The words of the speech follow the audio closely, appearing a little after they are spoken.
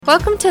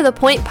Welcome to The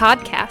Point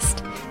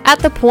Podcast. At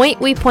The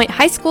Point, we point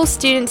high school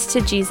students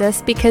to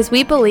Jesus because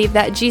we believe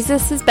that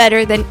Jesus is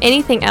better than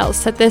anything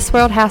else that this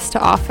world has to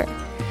offer.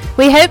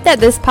 We hope that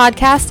this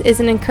podcast is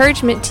an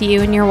encouragement to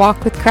you in your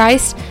walk with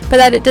Christ, but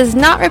that it does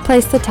not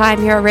replace the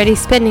time you're already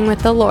spending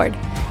with the Lord.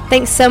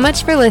 Thanks so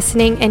much for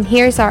listening, and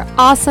here's our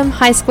awesome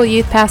high school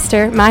youth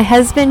pastor, my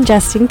husband,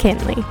 Justin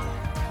Kinley.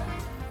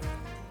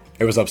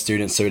 Hey, what's up,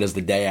 students? So it is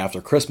the day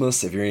after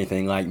Christmas. If you're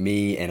anything like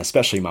me, and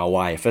especially my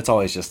wife, it's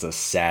always just a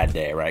sad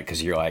day, right?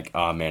 Because you're like,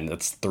 oh man,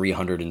 that's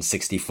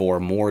 364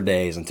 more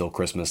days until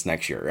Christmas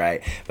next year,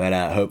 right? But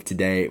I hope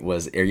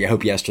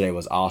yesterday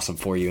was awesome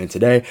for you. And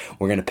today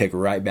we're going to pick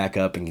right back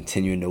up and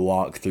continuing to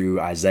walk through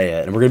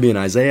Isaiah. And we're going to be in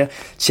Isaiah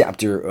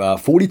chapter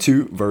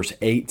 42, verse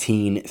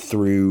 18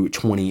 through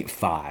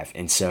 25.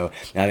 And so,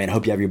 I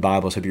hope you have your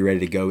Bibles. Hope you're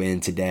ready to go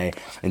in today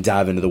and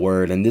dive into the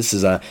Word. And this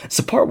is it's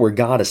a part where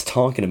God is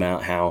talking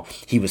about how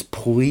He was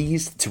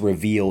pleased to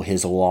reveal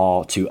His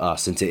law to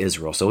us and to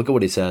Israel. So look at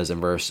what He says in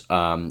verse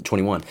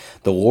 21.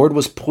 The Lord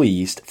was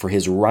pleased for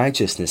His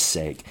righteousness'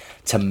 sake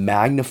to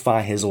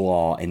magnify His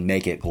law and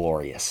make it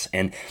glorious.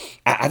 And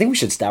I think we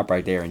should stop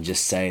right there and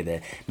just say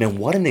that, man,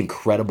 what an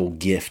incredible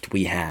gift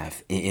we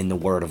have in the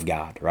Word of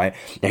God, right?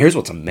 Now, here's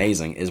what's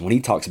amazing is when He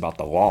talks about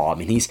the law,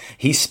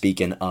 he's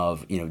speaking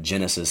of,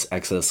 Genesis,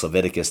 Exodus,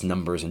 Leviticus,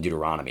 Numbers, and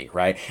Deuteronomy,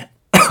 right?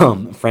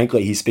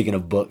 Frankly, he's speaking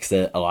of books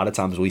that a lot of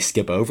times we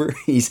skip over.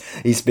 He's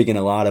speaking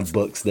a lot of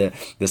books that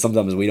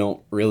sometimes we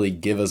don't really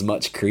give as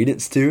much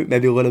credence to,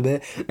 maybe a little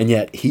bit. And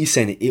yet he's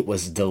saying it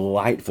was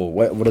delightful.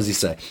 What does he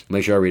say?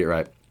 Make sure I read it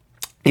right.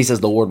 He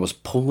says the Lord was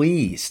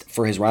pleased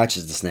for His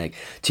righteousness' sake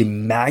to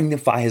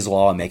magnify His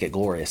law and make it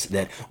glorious.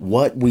 That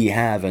what we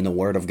have in the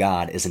Word of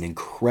God is an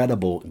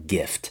incredible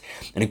gift.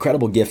 An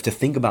incredible gift to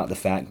think about the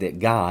fact that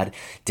God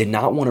did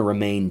not want to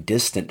remain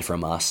distant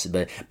from us,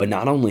 but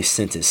not only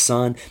sent His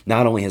Son,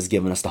 not only has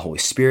given us the Holy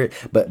Spirit,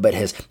 but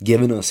has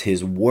given us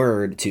His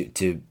Word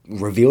to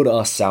reveal to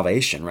us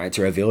salvation, right?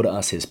 To reveal to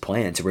us His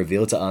plan, to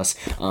reveal to us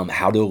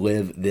how to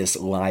live this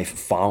life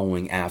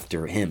following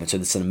after Him. And so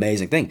it's an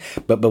amazing thing.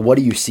 But what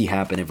do you see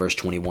happen in verse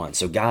 21?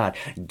 So God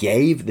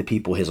gave the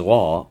people His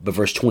law, but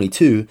verse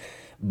 22,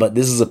 but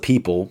this is a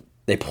people,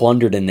 they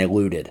plundered and they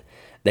looted.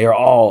 They are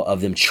all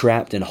of them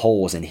trapped in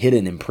holes and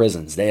hidden in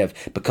prisons. They have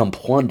become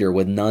plunder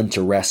with none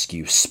to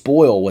rescue,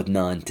 spoil with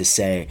none to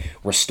say,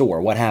 restore.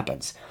 What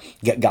happens?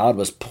 God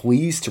was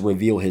pleased to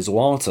reveal His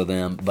law to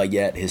them, but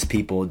yet His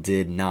people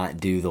did not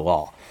do the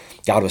law.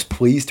 God was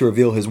pleased to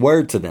reveal His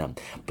word to them,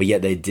 but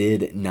yet they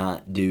did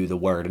not do the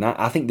word. And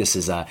I think this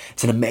is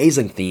it's an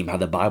amazing theme how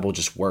the Bible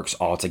just works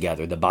all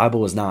together. The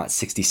Bible is not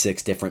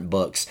 66 different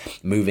books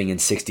moving in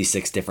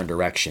 66 different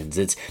directions.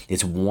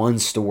 It's one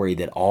story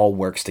that all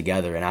works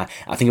together. And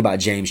I think about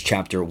James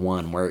chapter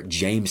 1, where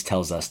James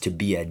tells us to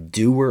be a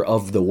doer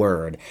of the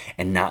word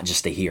and not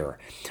just a hearer.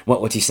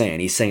 What's he saying?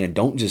 He's saying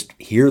don't just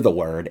hear the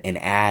word and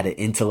add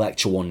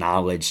intellectual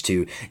knowledge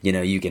to,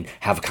 you can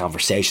have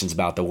conversations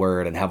about the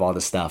word and have all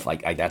this stuff.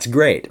 Like that's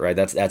great, right?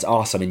 That's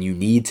awesome, and you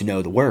need to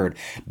know the word,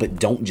 but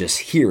don't just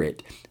hear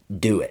it,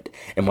 do it.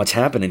 And what's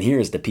happening here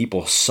is the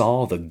people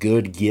saw the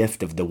good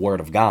gift of the Word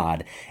of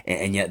God,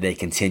 and yet they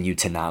continue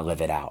to not live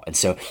it out. And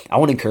so I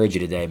want to encourage you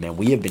today, man,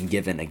 we have been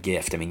given a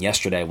gift.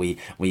 Yesterday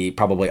we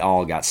probably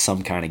all got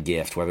some kind of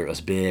gift, whether it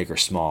was big or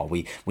small.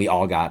 We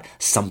all got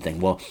something.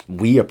 Well,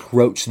 we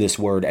approach this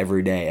Word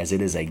every day as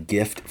it is a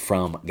gift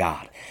from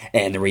God.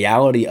 And the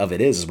reality of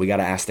it is we got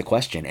to ask the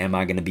question, am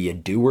I going to be a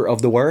doer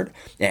of the Word?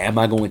 Am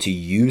I going to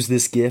use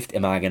this gift?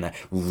 Am I going to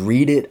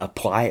read it,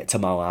 apply it to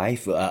my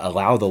life,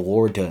 allow the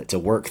Lord to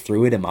work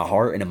through it in my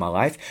heart and in my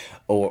life?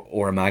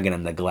 Or am I going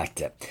to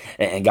neglect it?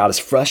 And God is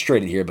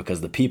frustrated here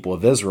because the people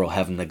of Israel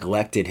have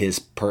neglected His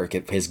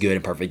good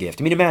and perfect gift.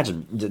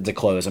 Imagine, to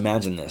close,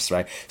 imagine this,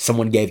 right?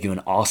 Someone gave you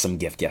an awesome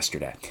gift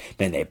yesterday.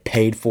 Man, they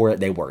paid for it.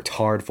 They worked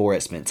hard for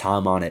it, spent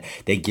time on it.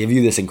 They give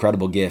you this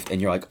incredible gift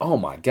and you're like, oh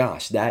my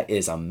gosh, that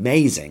is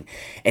amazing.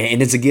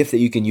 And it's a gift that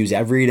you can use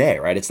every day,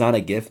 right? It's not a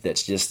gift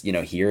that's just,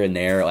 here and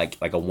there, like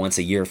a once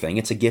a year thing.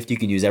 It's a gift you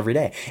can use every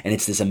day. And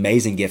it's this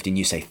amazing gift and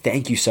you say,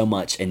 thank you so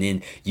much. And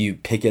then you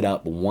pick it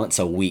up once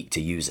a week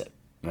to use it,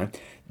 right?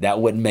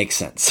 That wouldn't make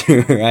sense,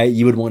 right?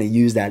 You would want to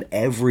use that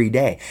every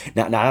day.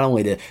 Not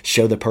only to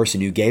show the person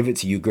who gave it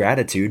to you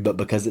gratitude, but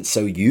because it's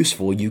so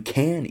useful, you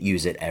can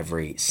use it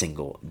every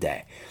single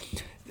day.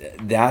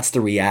 That's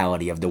the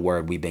reality of the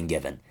word we've been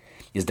given,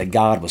 is that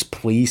God was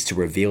pleased to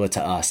reveal it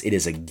to us. It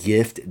is a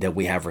gift that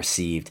we have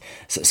received.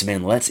 So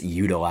man, let's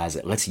utilize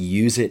it. Let's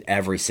use it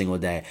every single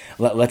day.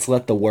 Let's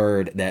let the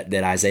word that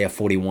Isaiah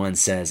 41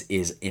 says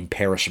is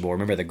imperishable.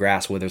 Remember, the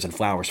grass withers and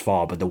flowers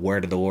fall, but the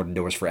word of the Lord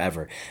endures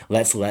forever.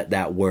 Let's let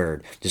that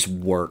word just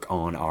work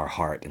on our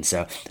heart. And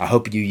so I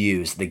hope you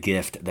use the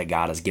gift that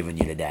God has given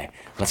you today.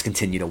 Let's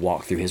continue to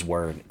walk through His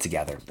word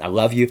together. I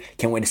love you.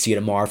 Can't wait to see you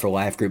tomorrow for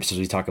life groups as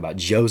we talk about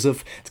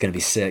Joseph. It's going to be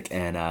sick,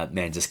 and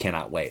man, just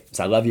cannot wait.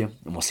 So I love you,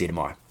 and we'll see you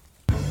tomorrow.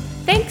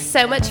 Thanks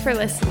so much for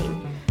listening.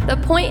 The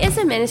Point is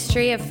a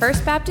ministry of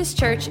First Baptist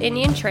Church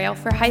Indian Trail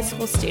for high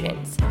school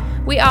students.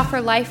 We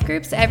offer life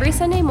groups every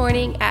Sunday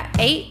morning at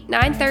 8,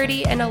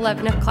 9:30, and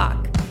 11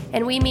 o'clock,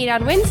 and we meet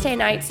on Wednesday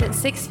nights at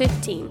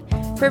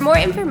 6:15. For more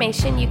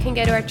information, you can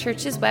go to our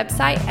church's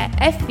website at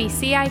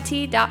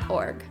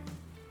fbcit.org.